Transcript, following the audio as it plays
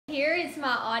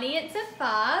my audience of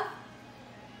 5.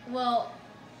 Well,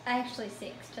 actually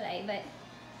 6 today, but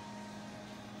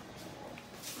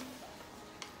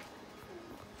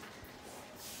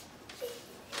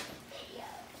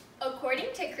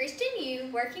according to Christian U,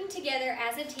 working together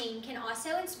as a team can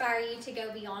also inspire you to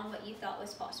go beyond what you thought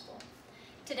was possible.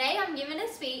 Today I'm giving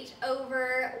a speech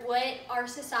over what our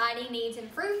society needs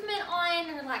improvement on,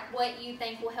 or like what you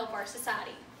think will help our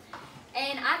society.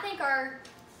 And I think our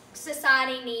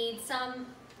society needs some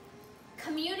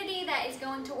community that is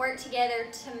going to work together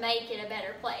to make it a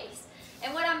better place.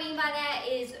 And what I mean by that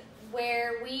is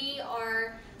where we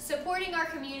are supporting our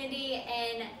community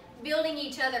and building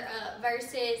each other up,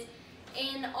 versus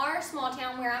in our small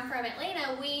town where I'm from,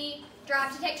 Atlanta, we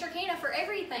drive to Texarkana for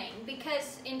everything,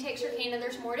 because in Texarkana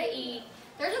there's more to eat,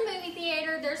 there's a movie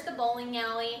theater, there's the bowling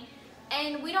alley,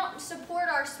 and we don't support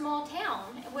our small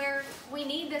town where we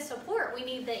need the support. We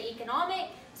need the economic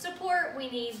support, we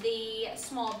need the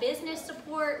small business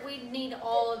support, we need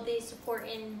all of the support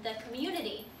in the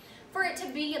community for it to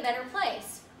be a better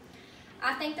place.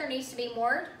 I think there needs to be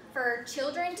more for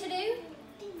children to do,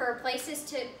 for places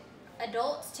to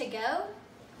adults to go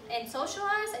and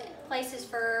socialize, places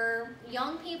for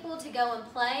young people to go and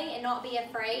play and not be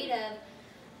afraid of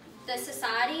the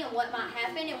society and what might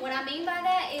happen. And what I mean by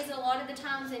that is a lot of the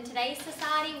times in today's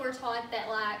society we're taught that,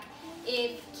 like,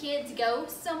 if kids go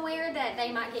somewhere that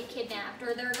they might get kidnapped,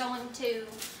 or that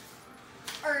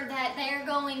they're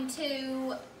going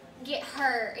to get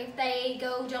hurt if they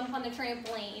go jump on the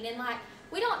trampoline. And like,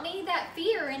 we don't need that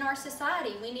fear in our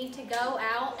society. We need to go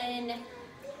out and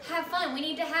have fun. We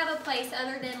need to have a place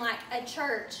other than like a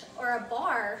church or a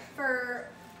bar for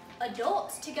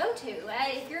adults to go to.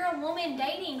 If you're a woman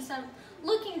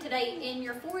looking to date in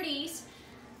your 40s,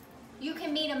 you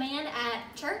can meet a man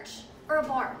at church or a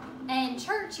bar. And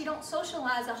church, you don't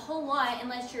socialize a whole lot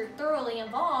unless you're thoroughly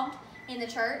involved in the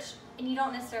church, and you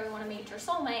don't necessarily want to meet your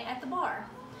soulmate at the bar.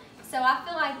 So I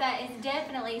feel like that is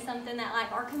definitely something that,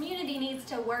 like, our community needs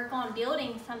to work on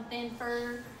building something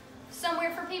for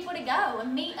somewhere for people to go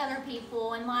and meet other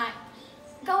people and like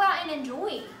go out and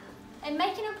enjoy, and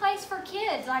making a place for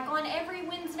kids, like on every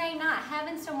Wednesday night,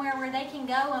 having somewhere where they can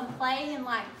go and play, and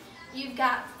like you've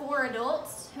got 4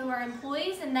 adults who are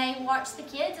employees and they watch the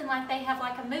kids, and like they have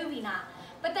like a movie night,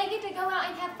 but they get to go out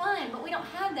and have fun. But we don't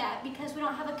have that because we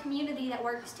don't have a community that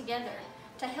works together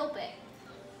to help it.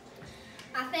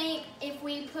 I think if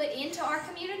we put into our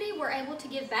community, we're able to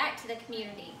give back to the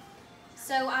community.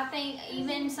 So I think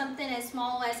even something as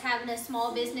small as having a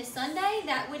small business Sunday,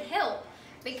 that would help,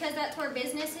 because that's where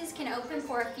businesses can open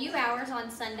for a few hours on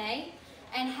Sunday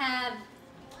and have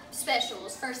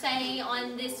specials. For, say,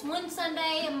 on this one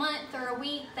Sunday a month or a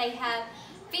week, they have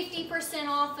 50%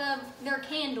 off of their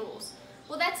candles.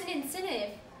 Well, that's an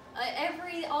incentive.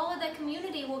 All of the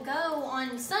community will go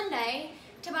on Sunday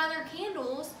to buy their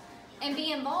candles and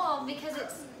be involved, because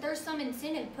there's some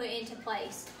incentive put into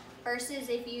place. Versus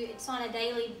if it's on a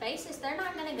daily basis, they're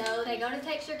not going to go. They go to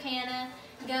Texarkana,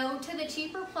 go to the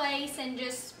cheaper place, and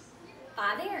just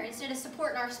buy there instead of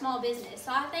supporting our small business.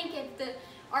 So I think if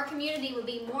our community would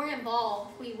be more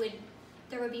involved,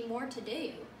 there would be more to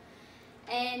do.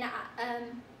 And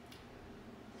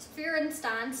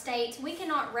Feuerstein states, we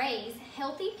cannot raise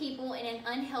healthy people in an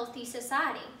unhealthy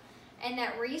society, and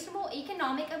that reasonable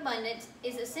economic abundance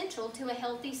is essential to a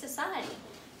healthy society.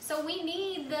 So we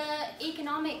need the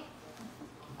economic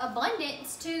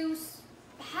abundance to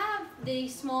have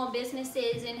these small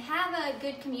businesses and have a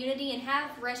good community and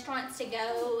have restaurants to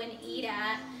go and eat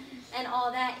at and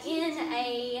all that in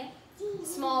a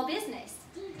small business.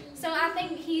 So I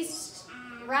think he's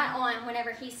right on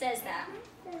whenever he says that.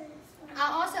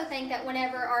 I also think that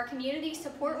whenever our communities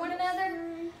support one another,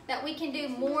 that we can do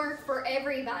more for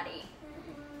everybody.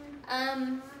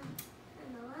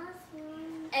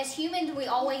 As humans, we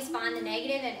always find the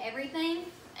negative in everything,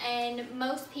 and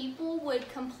most people would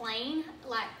complain.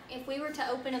 Like, if we were to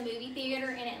open a movie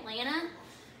theater in Atlanta,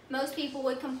 most people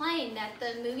would complain that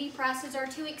the movie prices are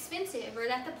too expensive, or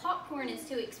that the popcorn is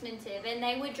too expensive, and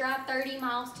they would drive 30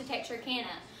 miles to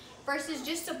Texarkana, versus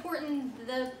just supporting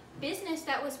the business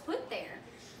that was put there,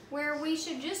 where we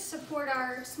should just support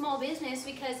our small business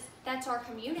because that's our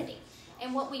community,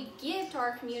 and what we give to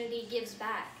our community gives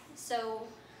back. So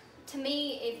to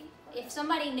me, if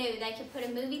somebody knew they could put a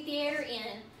movie theater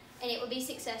in and it would be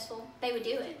successful, they would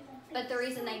do it. But the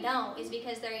reason they don't is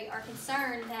because they are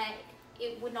concerned that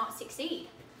it would not succeed.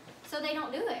 So they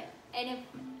don't do it. And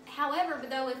however,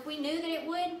 if we knew that it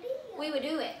would, we would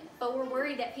do it. But we're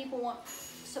worried that people won't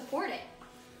support it.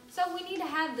 So we need to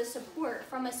have the support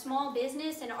from a small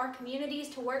business and our communities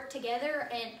to work together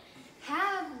and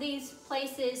have these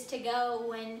places to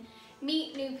go and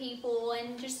meet new people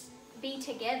and just be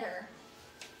together.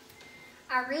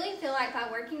 I really feel like by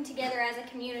working together as a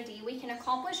community, we can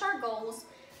accomplish our goals,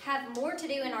 have more to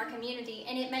do in our community,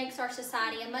 and it makes our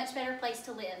society a much better place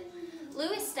to live.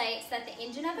 Lewis states that the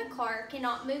engine of a car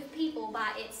cannot move people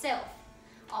by itself.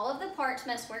 All of the parts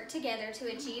must work together to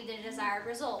achieve the desired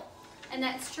result. And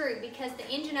that's true, because the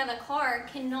engine of a car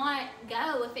cannot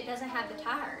go if it doesn't have the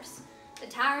tires. The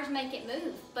tires make it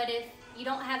move, but if you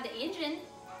don't have the engine,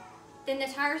 then the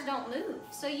tires don't move.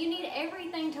 So you need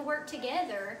everything to work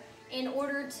together in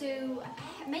order to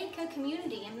make a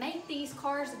community and make these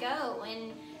cars go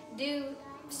and do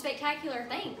spectacular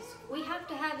things. We have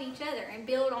to have each other and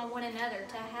build on one another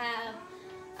to have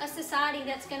a society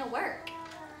that's going to work.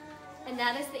 And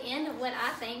that is the end of what I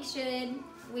think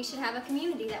we should have a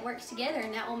community that works together,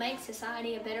 and that will make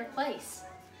society a better place.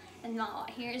 And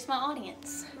here is my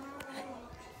audience.